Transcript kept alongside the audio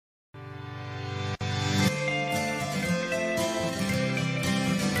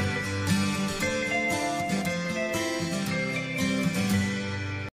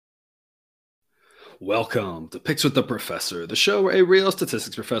Welcome to Picks with the Professor, the show where a real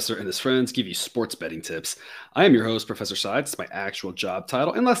statistics professor and his friends give you sports betting tips. I am your host, Professor Sides. It's my actual job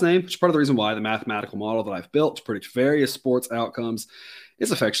title and last name, which is part of the reason why the mathematical model that I've built to predict various sports outcomes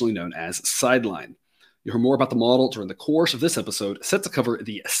is affectionately known as Sideline. You'll hear more about the model during the course of this episode, set to cover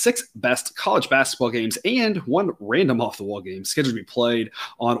the 6 best college basketball games and one random off-the-wall game scheduled to be played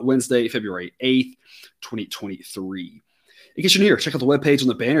on Wednesday, February 8th, 2023. In case you're new here, check out the webpage on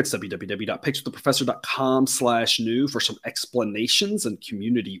the banner. It's www.pickswiththeprofessor.com/new for some explanations and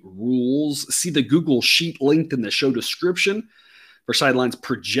community rules. See the Google Sheet linked in the show description for Sideline's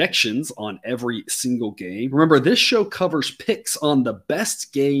projections on every single game. Remember, this show covers picks on the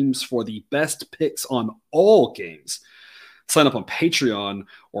best games for the best picks on all games. Sign up on Patreon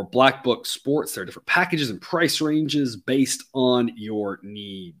or Black Book Sports. There are different packages and price ranges based on your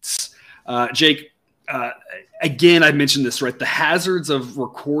needs. Jake, again, I mentioned this, right? The hazards of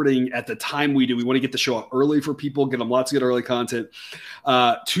recording at the time we do. We want to get the show out early for people, get them lots of good early content.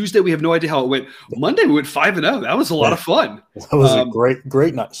 Tuesday, we have no idea how it went. Monday, we went 5-0. That was a lot of fun. That was a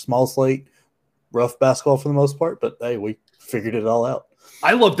great night. Small slate, rough basketball for the most part, but hey, we figured it all out.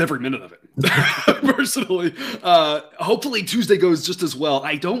 I loved every minute of it, personally. Hopefully Tuesday goes just as well.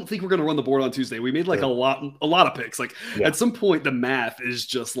 I don't think we're going to run the board on Tuesday. We made like a lot of picks. At some point, the math is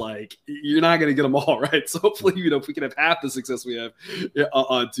just like, you're not going to get them all, right? So hopefully, if we can have half the success we have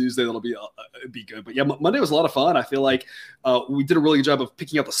on Tuesday, that'll be good. But yeah, Monday was a lot of fun. I feel like we did a really good job of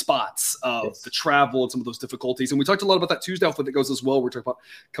picking out the spots of the travel and some of those difficulties. And we talked a lot about that Tuesday. Hopefully that goes as well. We're talking about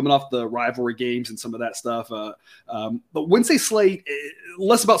coming off the rivalry games and some of that stuff. But Wednesday slate,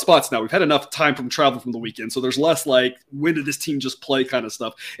 less about spots now. We've had enough time from travel from the weekend, so there's less like when did this team just play kind of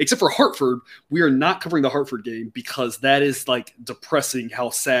stuff. Except for Hartford, we are not covering the Hartford game because that is like depressing how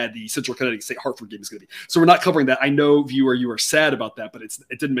sad the Central Connecticut State Hartford game is going to be. So we're not covering that. I know, viewer, you are sad about that, but it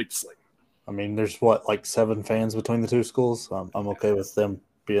didn't make the slate. I mean, there's 7 fans between the two schools. I'm okay with them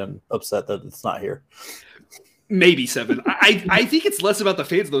being upset that it's not here. Maybe 7. I think it's less about the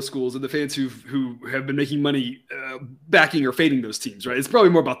fans of those schools and the fans who have been making money backing or fading those teams, right? It's probably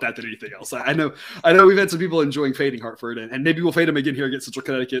more about that than anything else. I know we've had some people enjoying fading Hartford, and maybe we'll fade them again here against Central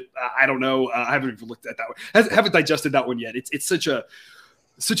Connecticut. I don't know. I haven't even looked at that one. Haven't digested that one yet. It's such an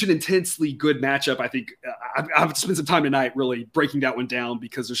intensely good matchup. I think I've spent some time tonight really breaking that one down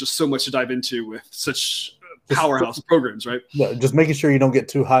because there's just so much to dive into with such powerhouse programs, right? Yeah, just making sure you don't get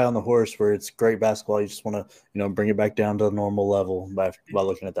too high on the horse where it's great basketball. You just want to, bring it back down to a normal level by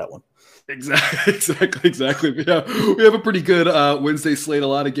looking at that one. Exactly. Yeah, we have a pretty good Wednesday slate, a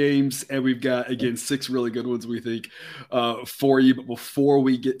lot of games, and we've got, again, 6 really good ones, we think, for you. But before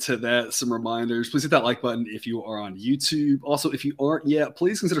we get to that, some reminders. Please hit that like button if you are on YouTube. Also, if you aren't yet,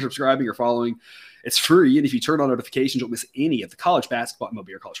 please consider subscribing or following. It's free, and if you turn on notifications, you won't miss any of the college basketball,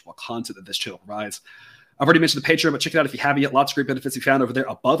 MLB, or college football content that this channel provides. I've already mentioned the Patreon, but check it out if you haven't yet. Lots of great benefits we found over there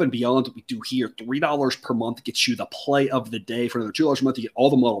above and beyond what we do here. $3 per month gets you the play of the day. For another $2 a month, you get all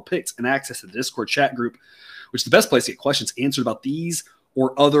the model picks and access to the Discord chat group, which is the best place to get questions answered about these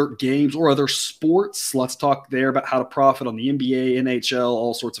or other games or other sports. Let's talk there about how to profit on the NBA, NHL,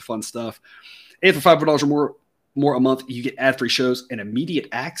 all sorts of fun stuff. And for $5 or more a month, you get ad-free shows and immediate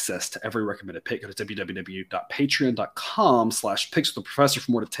access to every recommended pick. Go to www.patreon.com/pickswiththeprofessor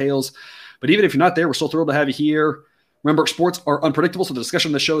for more details. But even if you're not there, we're still thrilled to have you here. Remember, sports are unpredictable, so the discussion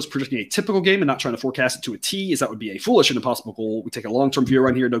of the show is predicting a typical game and not trying to forecast it to a T, as that would be a foolish and impossible goal. We take a long-term view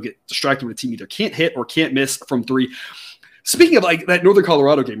around here. Don't get distracted when a team either can't hit or can't miss from 3. Speaking of like that Northern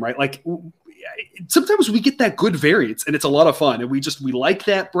Colorado game, right? Like sometimes we get that good variance and it's a lot of fun, and we like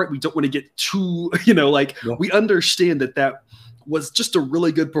that, Brett. We don't want to get too, we understand that was just a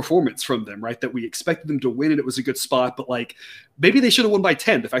really good performance from them, right? That we expected them to win and it was a good spot, but like maybe they should have won by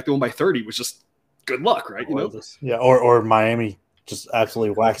 10. The fact they won by 30 was just good luck, right? Yeah, or Miami just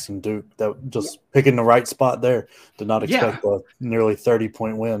absolutely waxing Duke. That just picking the right spot there. Did not expect a nearly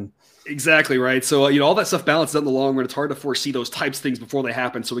 30-point win. Exactly, right? So, all that stuff balances out in the long run. It's hard to foresee those types of things before they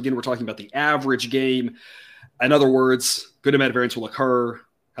happen. So, again, we're talking about the average game. In other words, good amount of variance will occur.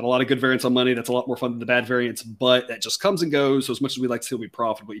 Had a lot of good variance on money. That's a lot more fun than the bad variance, but that just comes and goes. So, as much as we like to still be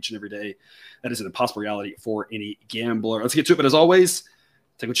profitable each and every day, that is an impossible reality for any gambler. Let's get to it. But as always,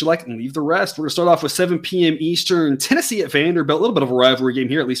 take what you like and leave the rest. We're going to start off with 7 p.m. Eastern. Tennessee at Vanderbilt. A little bit of a rivalry game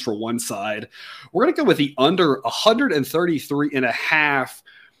here, at least for one side. We're going to go with the under 133.5.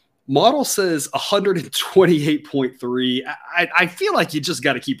 Model says 128.3. I feel like you just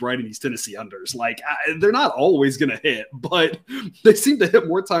got to keep writing these Tennessee unders. Like, they're not always going to hit, but they seem to hit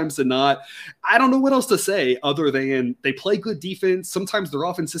more times than not. I don't know what else to say other than they play good defense. Sometimes their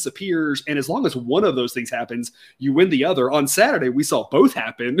offense disappears, and as long as one of those things happens, you win the other. On Saturday, we saw both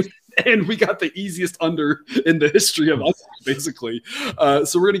happen, And we got the easiest under in the history of us, basically.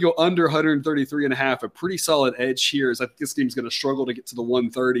 So we're going to go under 133.5, a pretty solid edge here, as I think this team's going to struggle to get to the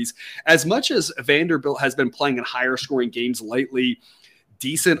 130s. As much as Vanderbilt has been playing in higher scoring games lately,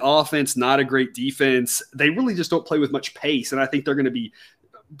 decent offense, not a great defense, they really just don't play with much pace. And I think they're going to be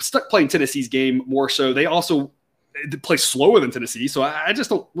stuck playing Tennessee's game more so. They also play slower than Tennessee, so I just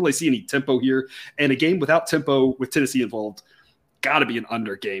don't really see any tempo here. And a game without tempo with Tennessee involved, got to be an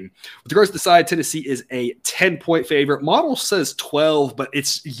under game. With regards to the side, Tennessee is a 10-point favorite. Model says 12, but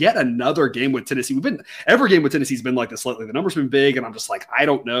it's yet another game with Tennessee. Every game with Tennessee's been like this lately. The number's been big, and I'm just like, I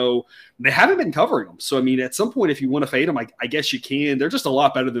don't know. They haven't been covering them. So, I mean, at some point, if you want to fade them, I guess you can. They're just a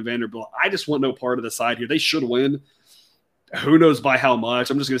lot better than Vanderbilt. I just want no part of the side here. They should win. Who knows by how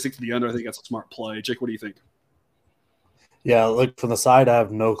much? I'm just going to stick to the under. I think that's a smart play. Jake, what do you think? Yeah, look, from the side, I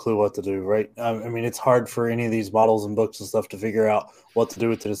have no clue what to do, right? I mean, it's hard for any of these models and books and stuff to figure out what to do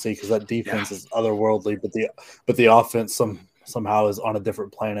with Tennessee because that defense is otherworldly, but the offense somehow is on a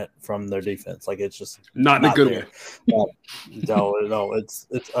different planet from their defense. Like, it's just not in a good way. No, it's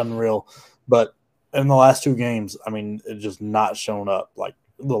unreal. But in the last two games, I mean, it's just not shown up. Like,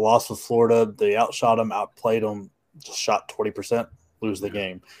 the loss with Florida, they outshot them, outplayed them, just shot 20%, lose the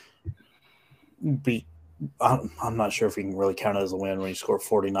game. I'm not sure if you can really count it as a win when you score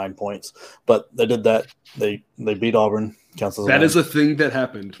 49 points, but they did that. They beat Auburn. Counts as a win. Is a thing that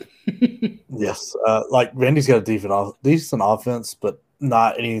happened. Yes. Like, Vandy's got a decent offense, but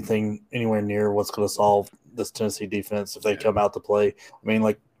not anything anywhere near what's going to solve this Tennessee defense if they come out to play. I mean,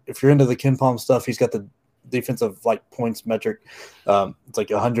 like, if you're into the KenPom stuff, he's got the defensive like points metric. It's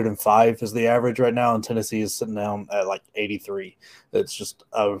like 105 is the average right now, and Tennessee is sitting down at like 83. It's just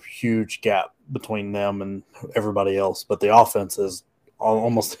a huge gap between them and everybody else, but the offense is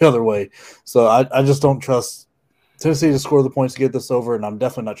almost the other way. So I just don't trust Tennessee to score the points to get this over, and I'm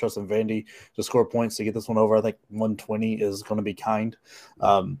definitely not trusting Vandy to score points to get this one over. I think 120 is going to be kind,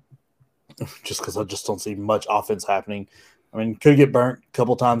 just because I just don't see much offense happening. I mean, could get burnt a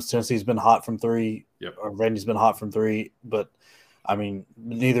couple times. Tennessee's been hot from three, or Vandy's been hot from three, but I mean,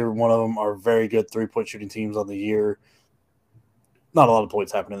 neither one of them are very good three-point shooting teams on the year. Not a lot of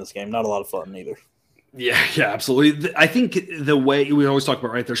points happening in this game. Not a lot of fun either. Yeah, absolutely. I think the way we always talk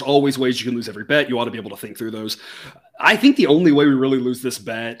about, right, there's always ways you can lose every bet. You ought to be able to think through those. I think the only way we really lose this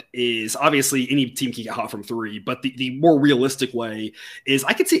bet is obviously any team can get hot from three, but the more realistic way is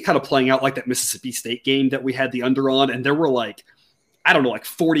I could see it kind of playing out like that Mississippi State game that we had the under on, and there were like, I don't know, like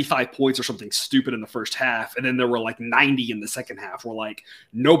 45 points or something stupid in the first half. And then there were like 90 in the second half where like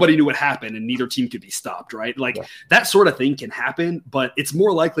nobody knew what happened and neither team could be stopped, right? Like that sort of thing can happen, but it's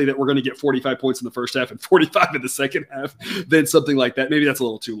more likely that we're going to get 45 points in the first half and 45 in the second half than something like that. Maybe that's a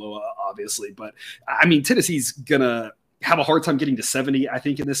little too low, obviously. But I mean, Tennessee's going to have a hard time getting to 70, I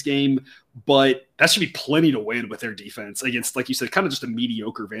think, in this game, but that should be plenty to win with their defense against, like you said, kind of just a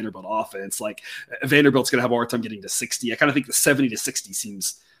mediocre Vanderbilt offense. Like Vanderbilt's going to have a hard time getting to 60. I kind of think the 70 to 60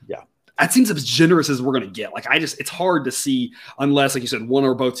 seems, that seems as generous as we're going to get. Like it's hard to see unless, like you said, one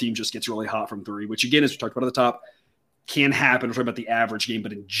or both teams just gets really hot from three, which again, as we talked about at the top, can happen. We're talking about the average game,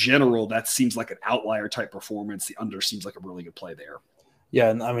 but in general, that seems like an outlier type performance. The under seems like a really good play there. Yeah,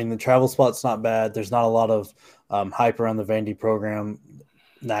 and I mean, the travel spot's not bad. There's not a lot of hype around the Vandy program.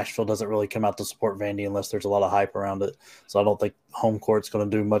 Nashville doesn't really come out to support Vandy unless there's a lot of hype around it. So I don't think home court's going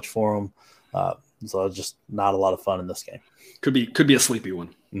to do much for them. So it's just not a lot of fun in this game. Could be a sleepy one.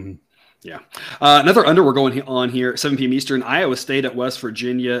 Mm-hmm. Yeah. Another under we're going on here, 7 p.m. Eastern, Iowa State at West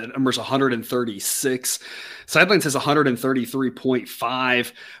Virginia. Numbers 136. Sideline says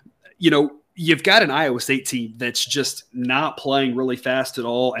 133.5. You know, you've got an Iowa State team that's just not playing really fast at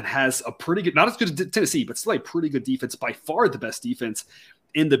all and has a pretty good, not as good as Tennessee, but still a pretty good defense, by far the best defense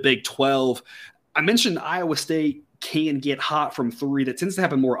in the Big 12. I mentioned Iowa State can get hot from three. That tends to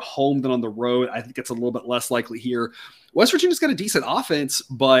happen more at home than on the road. I think it's a little bit less likely here. West Virginia's got a decent offense,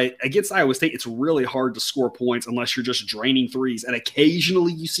 but against Iowa State, it's really hard to score points unless you're just draining threes. And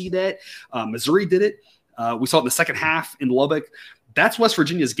occasionally you see that. Missouri did it. We saw it in the second half in Lubbock. That's West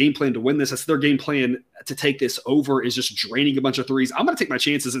Virginia's game plan to win this. That's their game plan to take this over, is just draining a bunch of threes. I'm going to take my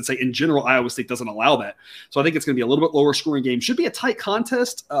chances and say, in general, Iowa State doesn't allow that. So I think it's going to be a little bit lower scoring game. Should be a tight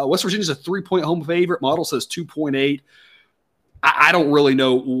contest. West Virginia's a 3-point home favorite. Model says 2.8. I don't really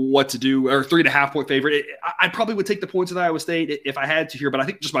know what to do, or 3.5-point favorite. I probably would take the points with Iowa State if I had to here, but I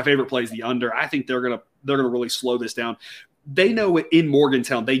think just my favorite play is the under. I think they're gonna really slow this down. They know in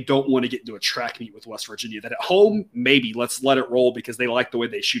Morgantown they don't want to get into a track meet with West Virginia. That at home, maybe let's let it roll because they like the way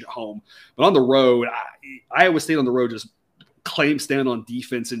they shoot at home. But on the road, Iowa State on the road just claim stand on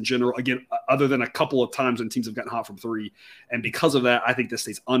defense in general. Again, other than a couple of times when teams have gotten hot from three. And because of that, I think this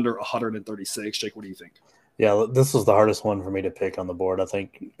stays under 136. Jake, what do you think? Yeah, this was the hardest one for me to pick on the board. I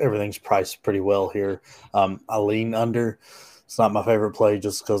think everything's priced pretty well here. I lean under. It's not my favorite play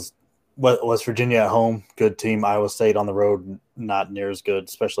just because West Virginia at home, good team. Iowa State on the road, not near as good,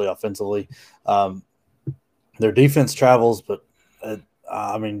 especially offensively. Their defense travels, but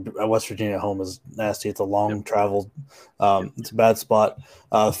West Virginia at home is nasty. It's a long travel. It's a bad spot.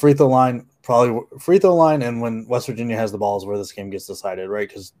 Free throw line, and when West Virginia has the ball is where this game gets decided, right?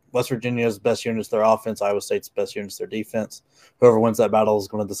 Because West Virginia's best unit is their offense. Iowa State's best unit is their defense. Whoever wins that battle is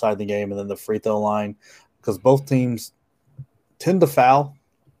going to decide the game, and then the free throw line, because both teams tend to foul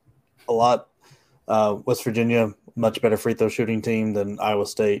a lot. West Virginia, much better free throw shooting team than Iowa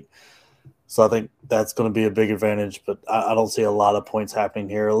State. So I think that's going to be a big advantage, but I don't see a lot of points happening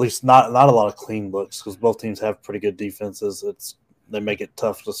here, at least not a lot of clean looks because both teams have pretty good defenses. They make it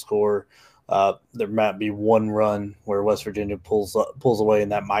tough to score. There might be one run where West Virginia pulls away,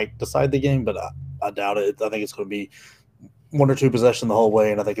 and that might decide the game, but I doubt it. I think it's going to be one or two possession the whole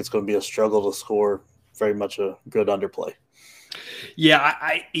way, and I think it's going to be a struggle to score. Very much a good underplay. Yeah,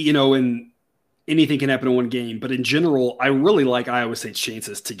 and anything can happen in one game, but in general, I really like Iowa State's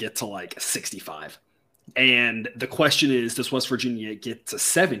chances to get to like 65. And the question is, does West Virginia get to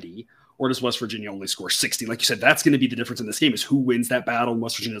 70, or does West Virginia only score 60? Like you said, that's going to be the difference in this game is who wins that battle. And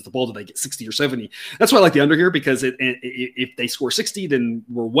West Virginia has the ball. Do they get 60 or 70? That's why I like the under here, because if they score 60, then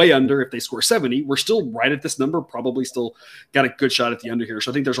we're way under. If they score 70, we're still right at this number, probably still got a good shot at the under here.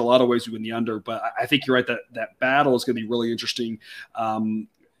 So I think there's a lot of ways we win the under, but I think you're right that battle is going to be really interesting.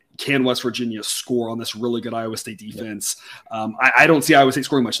 Can West Virginia score on this really good Iowa State defense? I don't see Iowa State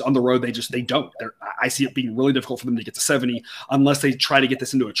scoring much on the road. They don't. I see it being really difficult for them to get to 70 unless they try to get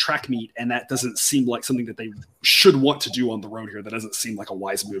this into a track meet, and that doesn't seem like something that they should want to do on the road here. That doesn't seem like a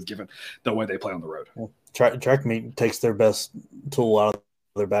wise move given the way they play on the road. Well, track meet takes their best tool out of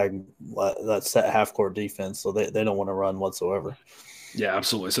their bag, that set half-court defense, so they don't want to run whatsoever. Yeah,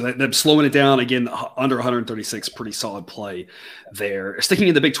 absolutely. So them slowing it down, again, under 136, pretty solid play there. Sticking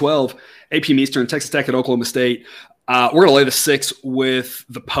in the Big 12, AP Eastern, Texas Tech at Oklahoma State. We're going to lay the 6 with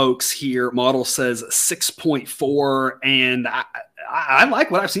the Pokes here. Model says 6.4, and I like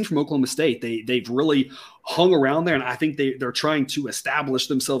what I've seen from Oklahoma State. They've really hung around there, and I think they're trying to establish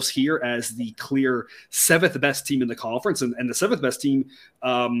themselves here as the clear 7th best team in the conference, and the 7th best team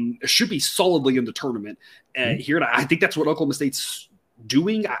should be solidly in the tournament here. And I think that's what Oklahoma State's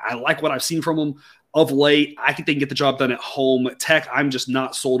doing. I like what I've seen from them of late. I think they can get the job done at home. Tech, I'm just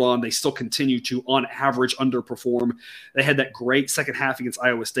not sold on. They still continue to, on average, underperform. They had that great second half against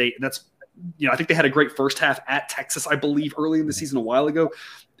Iowa State, and that's, I think they had a great first half at Texas, I believe, early in the season a while ago.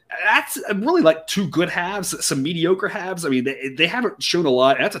 That's really like 2 good halves, some mediocre halves. I mean, they haven't shown a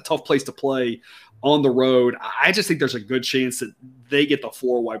lot. That's a tough place to play on the road. I just think there's a good chance that they get the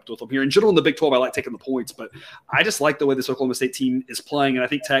floor wiped with them here. In general, in the Big 12, I like taking the points, but I just like the way this Oklahoma State team is playing, and I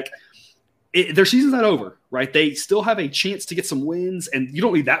think Tech, their season's not over, right? They still have a chance to get some wins, and you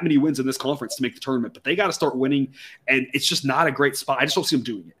don't need that many wins in this conference to make the tournament, but they got to start winning, and it's just not a great spot. I just don't see them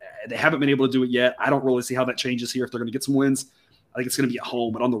doing it. They haven't been able to do it yet. I don't really see how that changes here if they're going to get some wins. I think it's going to be at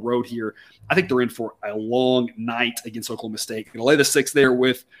home, but on the road here, I think they're in for a long night against Oklahoma State. Going to lay the 6 there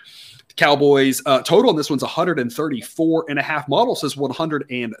with the Cowboys. Total on this one's 134.5. Model says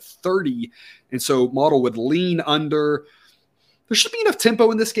 130, and so Model would lean under. There should be enough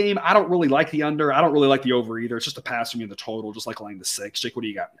tempo in this game. I don't really like the under. I don't really like the over either. It's just a pass for me in the total, just like laying the 6. Jake, what do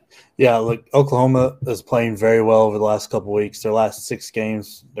you got? Yeah, look, Oklahoma is playing very well over the last couple of weeks. Their last 6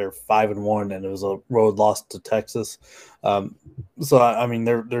 games, they're 5-1, and it was a road loss to Texas. So I mean,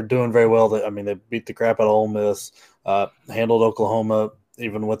 they're doing very well. They beat the crap out of Ole Miss, handled Oklahoma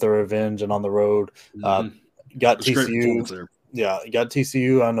even with their revenge and on the road. Got TCU. Yeah, got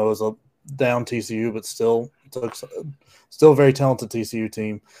TCU. I know it was a down TCU, but still a very talented TCU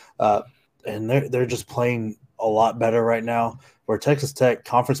team. And they're just playing a lot better right now, where Texas Tech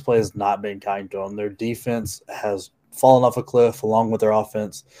conference play has not been kind to them. Their defense has fallen off a cliff along with their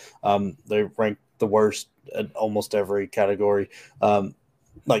offense. They rank the worst at almost every category.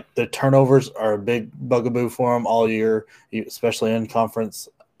 Like the turnovers are a big bugaboo for them all year, especially in conference.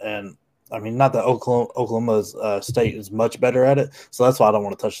 And I mean, not that Oklahoma's State is much better at it, so that's why I don't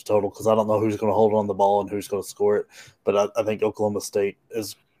want to touch the total, because I don't know who's going to hold on the ball and who's going to score it. But I think Oklahoma State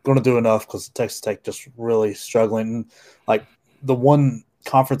is going to do enough, because Texas Tech just really struggling. Like the one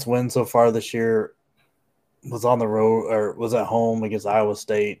conference win so far this year was on the road, or was at home against Iowa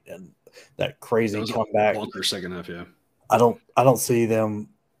State, and that crazy comeback. Bunker second half, yeah. I don't see them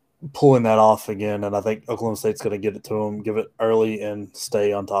pulling that off again, and I think Oklahoma State's going to get it to them, give it early, and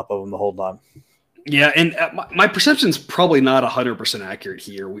stay on top of them the whole time. Yeah, and my perception's probably not 100% accurate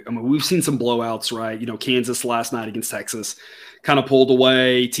here. We've seen some blowouts, right? Kansas last night against Texas kind of pulled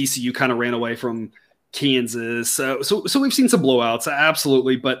away. TCU kind of ran away from Kansas. So we've seen some blowouts,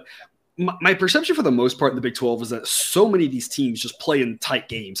 absolutely. But my perception for the most part in the Big 12 is that so many of these teams just play in tight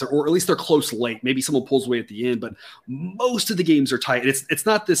games, or at least they're close late. Maybe someone pulls away at the end, but most of the games are tight. And it's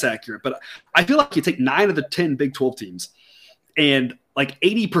not this accurate, but I feel like you take 9 of the 10 Big 12 teams and like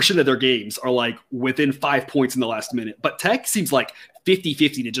 80% of their games are like within 5 points in the last minute. But Tech seems like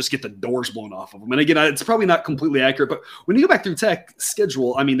 50-50 to just get the doors blown off of them. And again, it's probably not completely accurate, but when you go back through Tech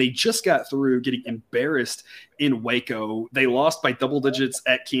schedule, I mean, they just got through getting embarrassed in Waco. They lost by double digits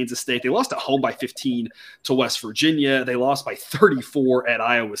at Kansas State. They lost at home by 15 to West Virginia. They lost by 34 at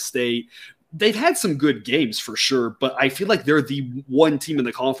Iowa State. They've had some good games for sure, but I feel like they're the one team in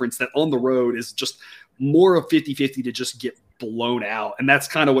the conference that on the road is just more of 50-50 to just get blown out. And that's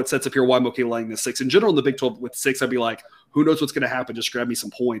kind of what sets up here why I'm okay laying the 6. In general, in the Big 12 with 6, I'd be like, who knows what's going to happen? Just grab me some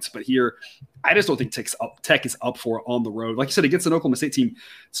points. But here, I just don't think Tech is up for it on the road. Like you said, against an Oklahoma State team,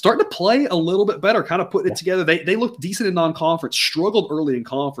 starting to play a little bit better, kind of putting it together. They looked decent in non-conference, struggled early in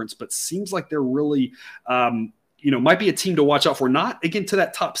conference, but seems like they're really might be a team to watch out for. Not, again, to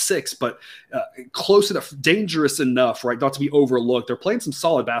that top 6, but close enough, dangerous enough, right, not to be overlooked. They're playing some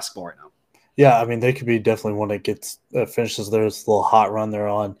solid basketball right now. Yeah, I mean, they could be definitely one that gets finishes their little hot run they're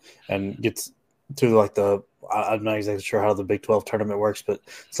on and gets to like I'm not exactly sure how the Big 12 tournament works, but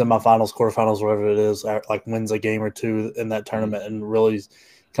semifinals, quarterfinals, whatever it is, like wins a game or two in that tournament and really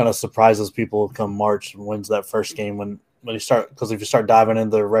kind of surprises people come March and wins that first game when you start, because if you start diving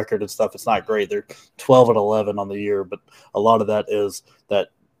into the record and stuff, it's not great. They're 12-11 on the year, but a lot of that is that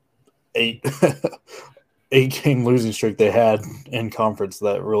 8-game losing streak they had in conference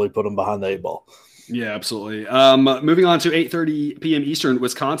that really put them behind the 8 ball. Yeah, absolutely. Moving on to 8:30 p.m. Eastern,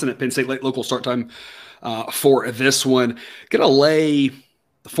 Wisconsin at Penn State, late local start time for this one. Gonna lay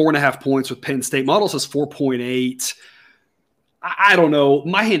the 4.5 points with Penn State. Model says 4.8. I don't know.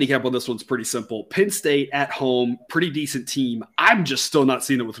 My handicap on this one's pretty simple. Penn State at home, pretty decent team. I'm just still not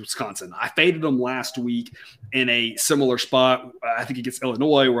seeing it with Wisconsin. I faded them last week in a similar spot. I think against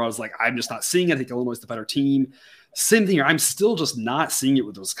Illinois, where I was like, I'm just not seeing it. I think Illinois is the better team. Same thing here. I'm still just not seeing it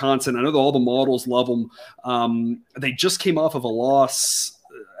with Wisconsin. I know that all the models love them. They just came off of a loss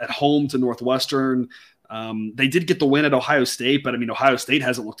at home to Northwestern. They did get the win at Ohio State, but I mean, Ohio State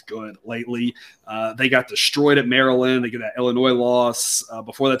hasn't looked good lately. They got destroyed at Maryland. They get that Illinois loss.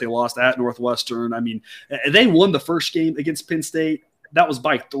 Before that, they lost at Northwestern. I mean, they won the first game against Penn State. That was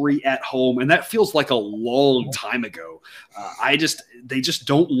by 3 at home, and that feels like a long time ago. They just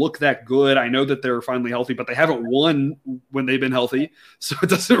don't look that good. I know that they're finally healthy, but they haven't won when they've been healthy, so it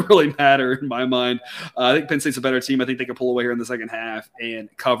doesn't really matter in my mind. I think Penn State's a better team. I think they can pull away here in the second half and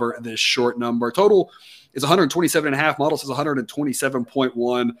cover this short number. Total is 127.5. Model says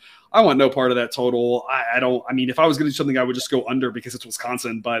 127.1. I want no part of that total. I mean, if I was going to do something, I would just go under because it's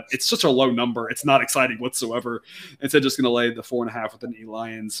Wisconsin, but it's such a low number. It's not exciting whatsoever. Instead, just going to lay the 4.5 with the Nittany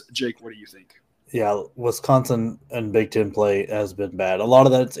Lions. Jake, what do you think? Yeah, Wisconsin and Big Ten play has been bad. A lot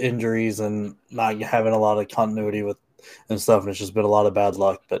of that's injuries and not having a lot of continuity with and stuff, and it's just been a lot of bad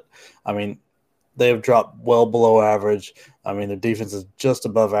luck. But, I mean, they have dropped well below average. I mean, their defense is just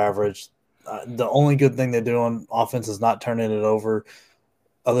above average. The only good thing they do on offense is not turning it over.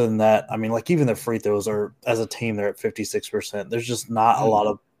 Other than that, I mean, like even their free throws are, as a team, they're at 56%. There's just not a lot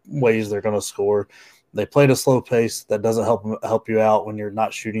of ways they're going to score. They played a slow pace. That doesn't help you out when you're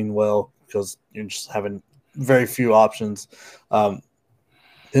not shooting well because you're just having very few options.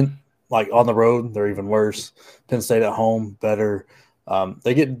 Then, like on the road, they're even worse. Penn State at home, better.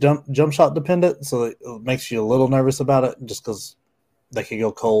 They get jump shot dependent, so it makes you a little nervous about it just because they can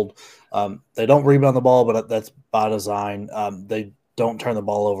go cold. They don't rebound the ball, but that's by design. They don't turn the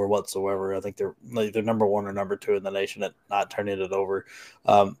ball over whatsoever. I think they're number 1 or number 2 in the nation at not turning it over.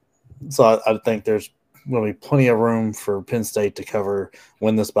 So I think there's going to be plenty of room for Penn State to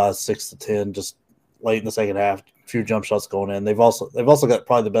win this by 6-10, just late in the second half. A few jump shots going in. They've also got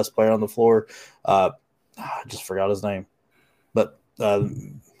probably the best player on the floor. I just forgot his name, but I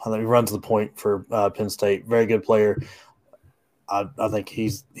think he runs the point for Penn State. Very good player. I think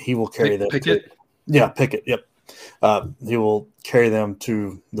he will carry them. Pickett? Yeah, Pickett. Yep. He will carry them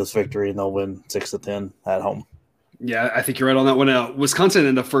to this victory, and they'll win 6-10 at home. Yeah, I think you're right on that one. Wisconsin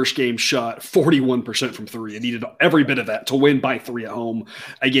in the first game shot 41% from 3. It needed every bit of that to win by 3 at home.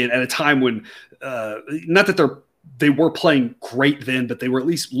 Again, at a time when not that they were playing great then, but they were at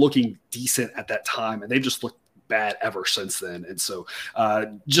least looking decent at that time, and they just looked bad ever since then. And so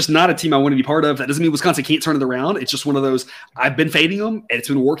just not a team I want to be part of. That doesn't mean Wisconsin can't turn it around. It's just one of those, I've been fading them and it's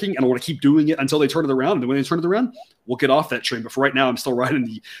been working and I want to keep doing it until they turn it around. And then when they turn it around, we'll get off that train. But for right now, I'm still riding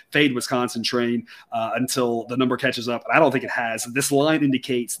the fade Wisconsin train until the number catches up. And I don't think it has. This line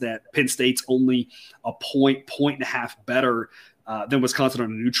indicates that Penn State's only a point and a half better than Wisconsin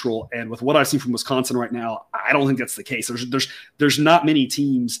on a neutral. And with what I've seen from Wisconsin right now, I don't think that's the case. There's not many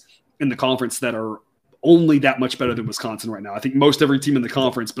teams in the conference that are only that much better than Wisconsin right now. I think most every team in the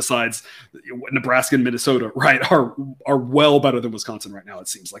conference besides Nebraska and Minnesota, right, are well better than Wisconsin right now, it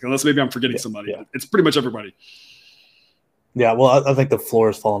seems like, unless maybe I'm forgetting somebody. Yeah. It's pretty much everybody. Yeah, well, I think the floor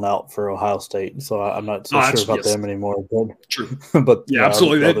has fallen out for Ohio State, so I'm not so sure about them anymore. But, true. But yeah,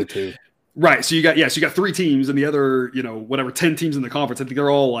 absolutely. The other two. Right. So you got 3 teams and the other, 10 teams in the conference. I think they're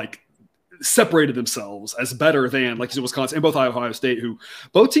all like separated themselves as better than, like you said, Wisconsin and both Ohio State,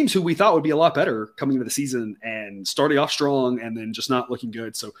 both teams who we thought would be a lot better coming into the season and starting off strong and then just not looking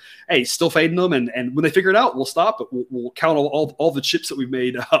good. So, hey, still fading them. And when they figure it out, we'll stop, but we'll count all the chips that we've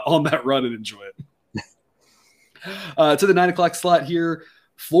made on that run and enjoy it. To the 9 o'clock slot here,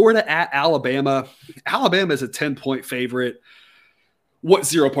 Florida at Alabama. Alabama is a 10-point favorite. What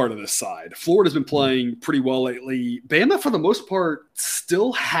zero part of this side? Florida's been playing pretty well lately. Bama, for the most part,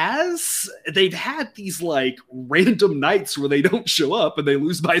 still has. They've had these like random nights where they don't show up and they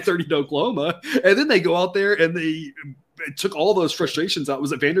lose by 30 to Oklahoma. And then they go out there and they took all those frustrations out.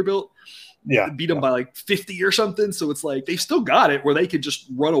 Was it Vanderbilt? Yeah. Beat them by like 50 or something. So it's like they've still got it where they could just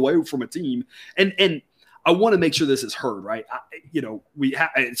run away from a team. And I want to make sure this is heard, right?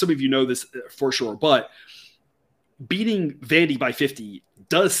 Some of you know this for sure, but beating Vandy by 50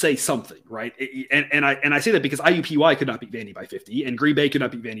 does say something, right? And I say that because IUPUI could not beat Vandy by 50, and Green Bay could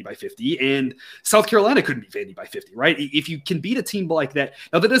not beat Vandy by 50, and South Carolina couldn't beat Vandy by 50, right? If you can beat a team like that,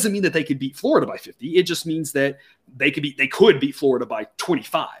 now that doesn't mean that they could beat Florida by 50. It just means that they could beat Florida by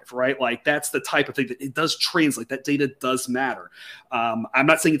 25, right? Like that's the type of thing that it does translate. That data does matter. I'm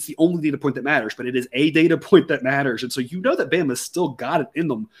not saying it's the only data point that matters, but it is a data point that matters. And so you know that Bama's still got it in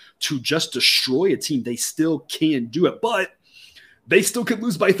them to just destroy a team. They still can do it, but they still could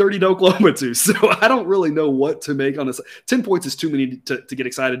lose by 30 to Oklahoma too. So I don't really know what to make on this. 10 points is too many to get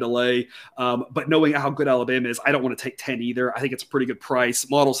excited to lay. But knowing how good Alabama is, I don't want to take 10 either. I think it's a pretty good price.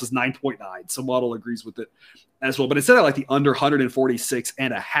 Model says 9.9. So Model agrees with it as well. But instead I like the under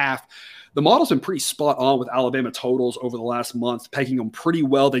 146.5. The model's been pretty spot on with Alabama totals over the last month, pegging them pretty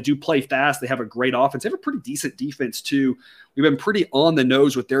well. They do play fast. They have a great offense. They have a pretty decent defense too. We've been pretty on the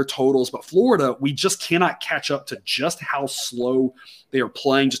nose with their totals, but Florida, we just cannot catch up to just how slow they are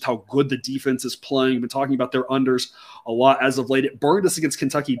playing, just how good the defense is playing. We've been talking about their unders a lot as of late. It burned us against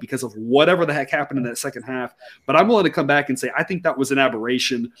Kentucky because of whatever the heck happened in that second half. But I'm willing to come back and say I think that was an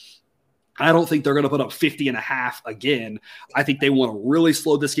aberration. I don't think they're going to put up 50.5 again. I think they want to really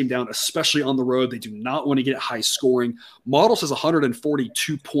slow this game down, especially on the road. They do not want to get it high scoring. Model says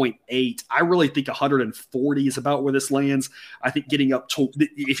 142.8. I really think 140 is about where this lands. I think getting up to,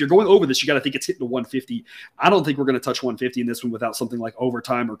 if you're going over this, you got to think it's hitting to 150. I don't think we're going to touch 150 in this one without something like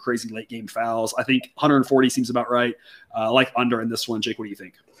overtime or crazy late game fouls. I think 140 seems about right. Like under in this one. Jake, what do you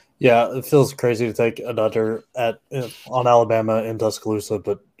think? Yeah, it feels crazy to take an under on Alabama in Tuscaloosa,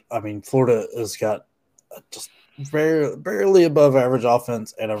 but I mean, Florida has got just barely above average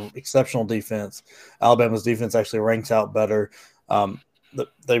offense and an exceptional defense. Alabama's defense actually ranks out better.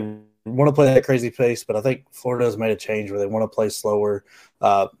 They want to play that crazy pace, but I think Florida has made a change where they want to play slower,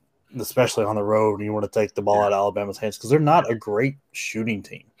 especially on the road. And you want to take the ball out of Alabama's hands because they're not a great shooting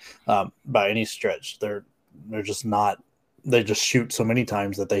team by any stretch. They're just not. They just shoot so many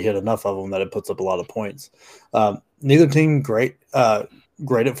times that they hit enough of them that it puts up a lot of points. Neither team great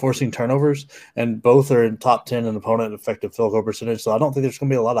at forcing turnovers, and both are in top 10 in opponent effective field goal percentage. So I don't think there's going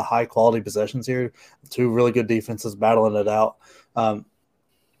to be a lot of high quality possessions here. Two really good defenses battling it out.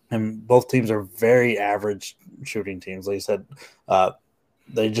 And both teams are very average shooting teams. Like you said,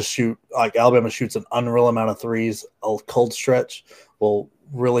 they just shoot, like Alabama shoots an unreal amount of threes. A cold stretch will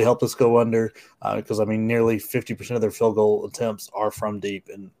really help us go under because, I mean, nearly 50% of their field goal attempts are from deep.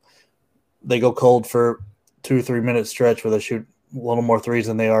 And they go cold for 2-3 minute stretch where they shoot a little more threes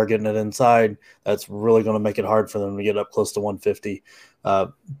than they are getting it inside. That's really going to make it hard for them to get up close to 150.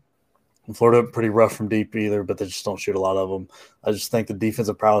 Florida pretty rough from deep either, but they just don't shoot a lot of them. I just think the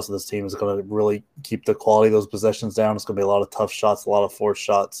defensive prowess of this team is going to really keep the quality of those possessions down. It's going to be a lot of tough shots, a lot of forced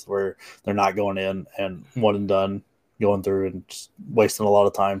shots where they're not going in and one and done, going through and just wasting a lot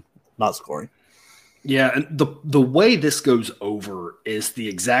of time not scoring. Yeah, and the way this goes over is the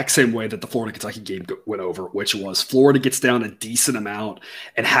exact same way that the Florida-Kentucky game went over, which was Florida gets down a decent amount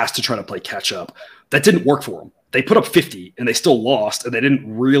and has to try to play catch-up. That didn't work for them. they put up 50 and they still lost, and they didn't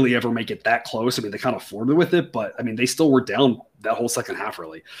really ever make it that close. I mean, they kind of flirted with it, but I mean, they still were down that whole second half,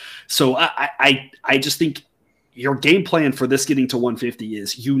 really. So I just think your game plan for this getting to 150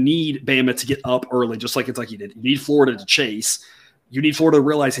 is you need Bama to get up early, just like Kentucky did. You need Florida to chase. You need Florida to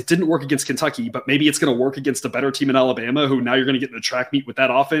realize it didn't work against Kentucky, but maybe it's going to work against a better team in Alabama, who now you're going to get in the track meet with that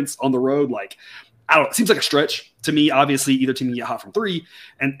offense on the road. Like, I don't know. It seems like a stretch to me. Obviously, either team can get hot from three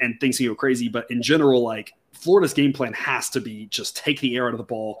and things can go crazy. But in general, like, Florida's game plan has to be just take the air out of the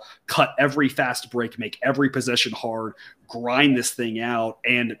ball, cut every fast break, make every possession hard, grind this thing out.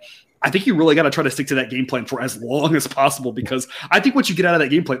 And I think you really got to try to stick to that game plan for as long as possible, because I think once you get out of that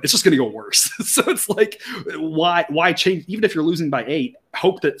game plan, it's just going to go worse. So it's like, why change? Even if you're losing by 8,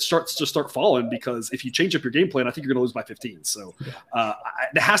 hope that starts to start falling, because if you change up your game plan, I think you're going to lose by 15. So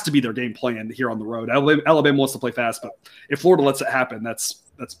it has to be their game plan here on the road. Alabama wants to play fast, but if Florida lets it happen, that's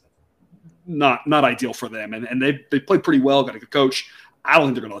not ideal for them. And they played pretty well, got a good coach. I don't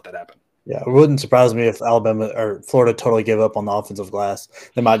think they're going to let that happen. Yeah, it wouldn't surprise me if Alabama or Florida totally gave up on the offensive glass.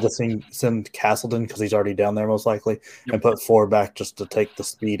 They might just send Castleton, because he's already down there most likely, and put Ford back just to take the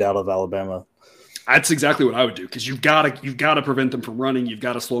speed out of Alabama. That's exactly what I would do, because you've got to prevent them from running. You've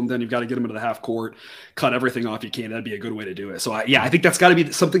got to slow them down. You've got to get them into the half court, cut everything off you can. That'd be a good way to do it. So, I think that's got to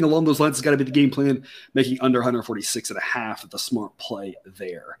be something along those lines. It's got to be the game plan, making under 146.5 the smart play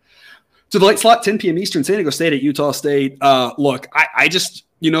there. To the late slot, 10 p.m. Eastern, San Diego State at Utah State. Look, I just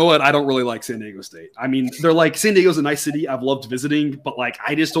 – you know what? I don't really like San Diego State. I mean, they're like, San Diego's a nice city. I've loved visiting, but like,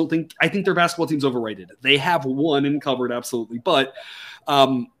 I just don't think – I think their basketball team's overrated. They have won and covered, absolutely. But,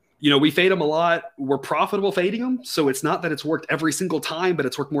 we fade them a lot. We're profitable fading them. So it's not that it's worked every single time, but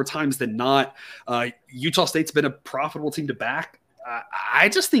it's worked more times than not. Utah State's been a profitable team to back. I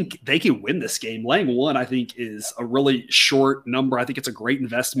just think they can win this game. Laying 1, I think, is a really short number. I think it's a great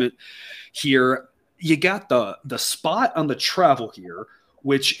investment here. You got the spot on the travel here,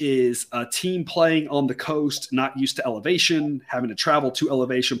 which is a team playing on the coast, not used to elevation, having to travel to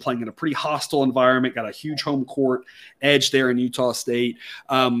elevation, playing in a pretty hostile environment, got a huge home court edge there in Utah State.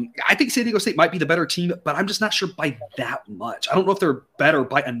 I think San Diego State might be the better team, but I'm just not sure by that much. I don't know if they're better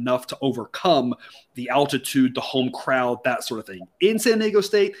by enough to overcome the altitude, the home crowd, that sort of thing. In San Diego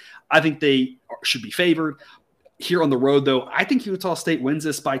State, I think they should be favored. Here on the road, though, I think Utah State wins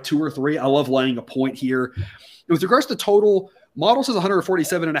this by 2 or 3. I love laying a point here. With regards to total, model says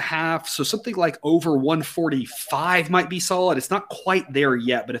 147.5, so something like over 145 might be solid. It's not quite there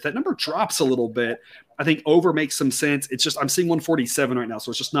yet, but if that number drops a little bit, I think over makes some sense. It's just I'm seeing 147 right now, so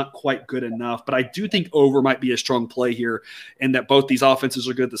it's just not quite good enough. But I do think over might be a strong play here, and that both these offenses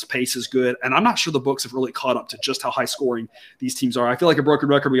are good, this pace is good, and I'm not sure the books have really caught up to just how high scoring these teams are. I feel like a broken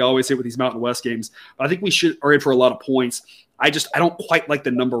record we always say with these Mountain West games, but I think we are in for a lot of points. I don't quite like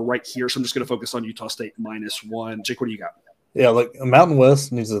the number right here, so I'm just going to focus on Utah State -1. Jake, what do you got? Yeah, like Mountain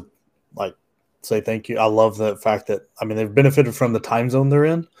West needs to say thank you. I love the fact that they've benefited from the time zone they're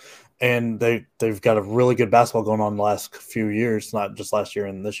in, and they've got a really good basketball going on the last few years, not just last year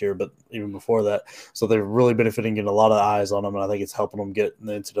and this year, but even before that. So they're really benefiting, getting a lot of eyes on them, and I think it's helping them get in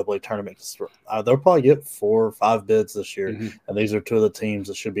the NCAA tournament. They'll probably get 4 or 5 bids this year, and these are 2 of the teams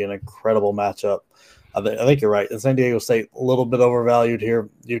that should be an incredible matchup. I think you're right. And San Diego State, a little bit overvalued here.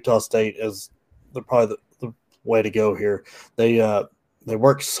 Utah State is probably the way to go here. They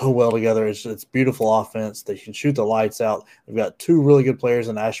work so well together. It's beautiful offense. They can shoot the lights out. They've got 2 really good players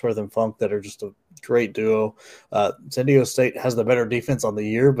in Ashworth and Funk that are just a great duo. San Diego State has the better defense on the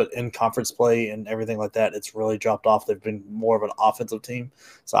year, but in conference play and everything like that, it's really dropped off. They've been more of an offensive team.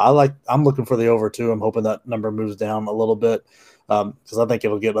 So I'm looking for the over 2. I'm hoping that number moves down a little bit, because I think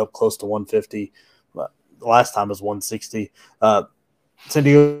it'll get up close to 150. The last time was 160. San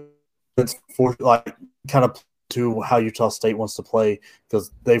Diego kind of to how Utah State wants to play,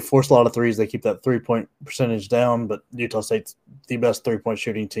 because they force a lot of threes. They keep that 3-point percentage down, but Utah State's the best 3-point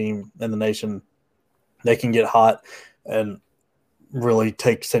shooting team in the nation. They can get hot and really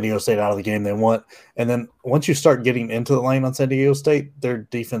take San Diego State out of the game they want. And then once you start getting into the lane on San Diego State, their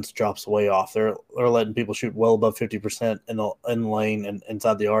defense drops way off. They're letting people shoot well above 50% in the lane and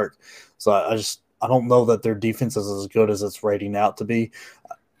inside the arc. So I don't know that their defense is as good as it's rating out to be.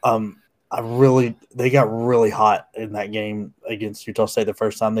 They got really hot in that game against Utah State the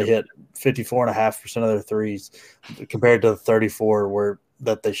first time. They hit 54.5% of their threes compared to the 34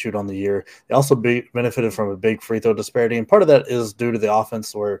 that they shoot on the year. They also benefited from a big free throw disparity, and part of that is due to the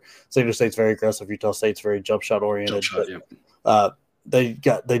offense, where San Diego State's very aggressive, Utah State's very jump shot oriented.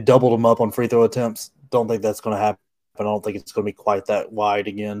 They doubled them up on free throw attempts. Don't think that's going to happen. I don't think it's going to be quite that wide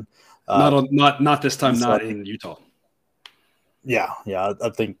again. Not this time. Not in Utah. Yeah. I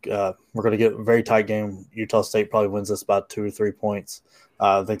think we're going to get a very tight game. Utah State probably wins this by 2 or 3 points.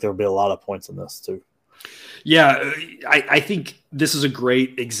 I think there will be a lot of points in this too. Yeah, I think this is a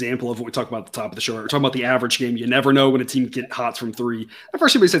great example of what we talked about at the top of the show. We're talking about the average game. You never know when a team gets hot from three. At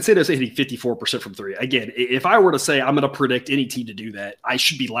first, everybody said San Jose hitting 54% from three. Again, if I were to say I'm going to predict any team to do that, I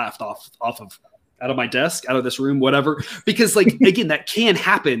should be laughed off of out of my desk, out of this room, whatever. Because, like, again, that can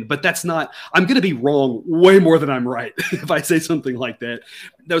happen, but that's not – I'm going to be wrong way more than I'm right if I say something like that.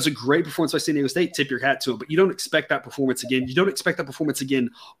 That was a great performance by San Diego State. Tip your hat to them. But you don't expect that performance again. You don't expect that performance again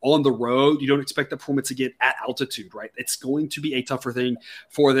on the road. You don't expect that performance again at altitude, right? It's going to be a tougher thing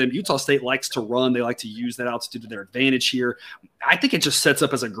for them. Utah State likes to run. They like to use that altitude to their advantage here. I think it just sets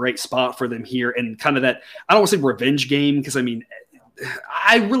up as a great spot for them here and kind of that – I don't want to say revenge game because, I mean –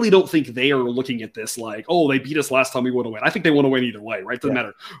 I really don't think they are looking at this like, oh, they beat us last time, we want to win. I think they want to win either way, right? Doesn't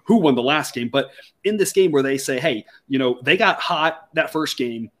matter who won the last game. But in this game where they say, hey, you know, they got hot that first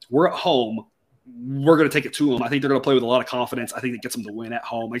game, we're at home, we're going to take it to them. I think they're going to play with a lot of confidence. I think it gets them to win at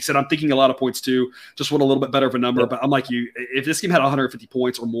home. Like I said, I'm thinking a lot of points too. Just want a little bit better of a number. But I'm like you, if this game had 150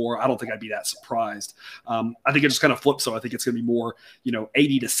 points or more, I don't think I'd be that surprised. I think it just kind of flips. So I think it's going to be more,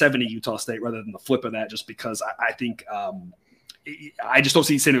 80 to 70 Utah State rather than the flip of that, just because I think I just don't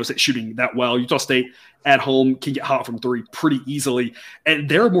see San Diego State shooting that well. Utah State at home can get hot from three pretty easily, and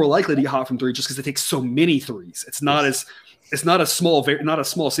they're more likely to get hot from three just because they take so many threes. It's not a small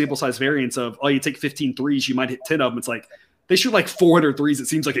sample size variance of, oh, you take 15 threes, you might hit 10 of them. It's like they shoot like 400 threes. It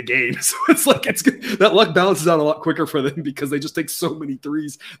seems like a game. So it's like that luck balances out a lot quicker for them because they just take so many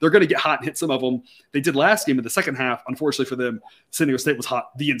threes. They're going to get hot and hit some of them. They did last game in the second half. Unfortunately for them, San Diego State was hot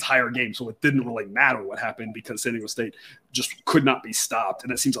the entire game. So it didn't really matter what happened because San Diego State just could not be stopped.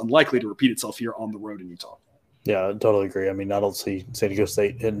 And it seems unlikely to repeat itself here on the road in Utah. Yeah, I totally agree. I mean, I don't see San Diego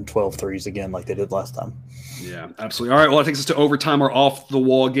State hitting 12 threes again like they did last time. Yeah, absolutely. All right, well, that takes us to overtime or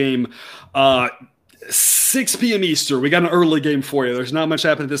off-the-wall game. 6 p.m. Eastern. We got an early game for you. There's not much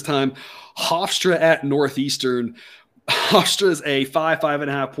happening this time. Hofstra at Northeastern. Hofstra is a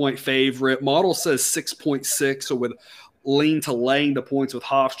 5.5 point favorite. Model says 6.6, so would lean to laying the points with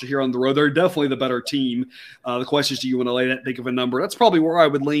Hofstra here on the road. They're definitely the better team. The question is, do you want to lay that big of a number? That's probably where I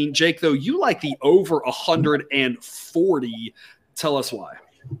would lean. Jake, though, you like the over 140. Tell us why.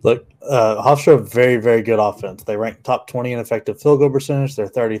 Look, Hofstra have very, very good offense. They rank top 20 in effective field goal percentage. They're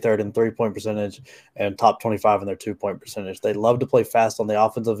 33rd in three-point percentage and top 25 in their two-point percentage. They love to play fast on the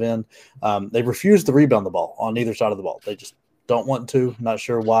offensive end. They refuse to rebound the ball on either side of the ball. They just don't want to. Not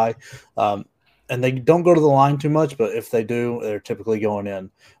sure why. And they don't go to the line too much, but if they do, they're typically going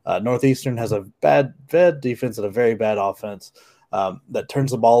in. Northeastern has a bad defense and a very bad offense that turns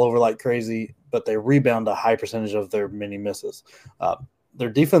the ball over like crazy, but they rebound a high percentage of their many misses. Their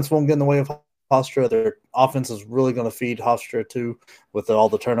defense won't get in the way of Hofstra. Their offense is really going to feed Hofstra too with all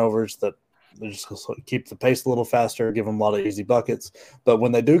the turnovers that they're just going to keep the pace a little faster, give them a lot of easy buckets. But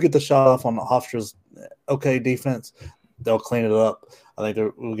when they do get the shot off on Hofstra's okay defense, they'll clean it up. I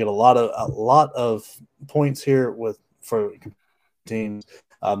think we'll get a lot of points here for teams.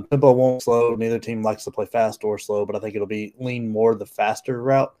 Tempo won't slow. Neither team likes to play fast or slow, but I think it'll be lean more the faster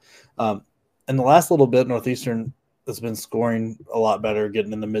route. In the last little bit, Northeastern has been scoring a lot better,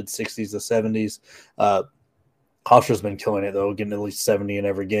 getting in the mid-60s to 70s. Hofstra's been killing it, though, getting at least 70 in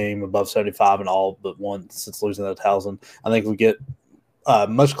every game, above 75 in all but one since losing to Towson. I think we get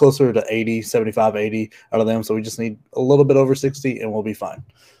much closer to 80, 75, 80 out of them, so we just need a little bit over 60, and we'll be fine.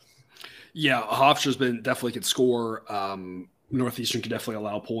 Yeah, Hofstra's been definitely can score. Northeastern can definitely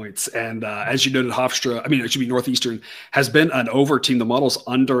allow points. And as you noted, Northeastern has been an over team. The models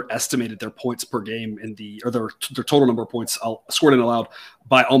underestimated their points per game their total number of points scored and allowed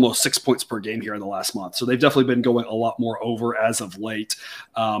by almost 6 points per game here in the last month. So they've definitely been going a lot more over as of late.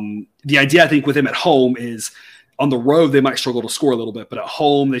 The idea, I think, with them at home is on the road, they might struggle to score a little bit, but at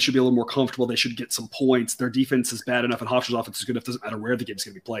home, they should be a little more comfortable. They should get some points. Their defense is bad enough, and Hofstra's offense is good enough. It doesn't matter where the game's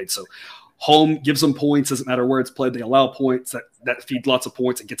going to be played. So home gives them points. Doesn't matter where it's played. They allow points. That feeds lots of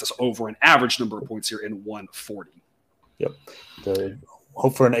points and gets us over an average number of points here in 140. Yep.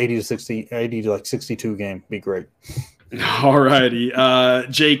 Hope for an 80 to 62 game. Be great. All righty.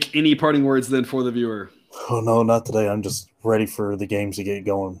 Jake, any parting words then for the viewer? Oh, no, not today. I'm just ready for the games to get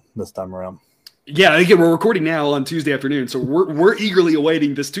going this time around. Yeah, again, we're recording now on Tuesday afternoon, so we're eagerly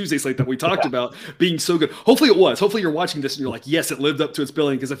awaiting this Tuesday slate that we talked about being so good. Hopefully it was. Hopefully you're watching this and you're like, yes, it lived up to its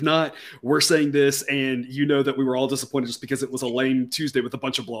billing. Because if not, we're saying this, and you know that we were all disappointed just because it was a lame Tuesday with a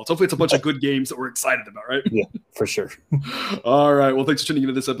bunch of blowouts. Hopefully it's a bunch of good games that we're excited about, right? Yeah, for sure. All right. Well, thanks for tuning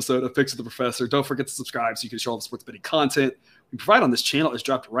into this episode of Picks with the Professor. Don't forget to subscribe so you can show all the sports betting content we provide on this channel is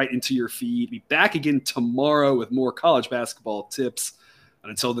dropped right into your feed. Be back again tomorrow with more college basketball tips. And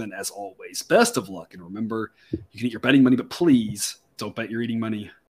until then, as always, best of luck. And remember, you can eat your betting money, but please don't bet your eating money.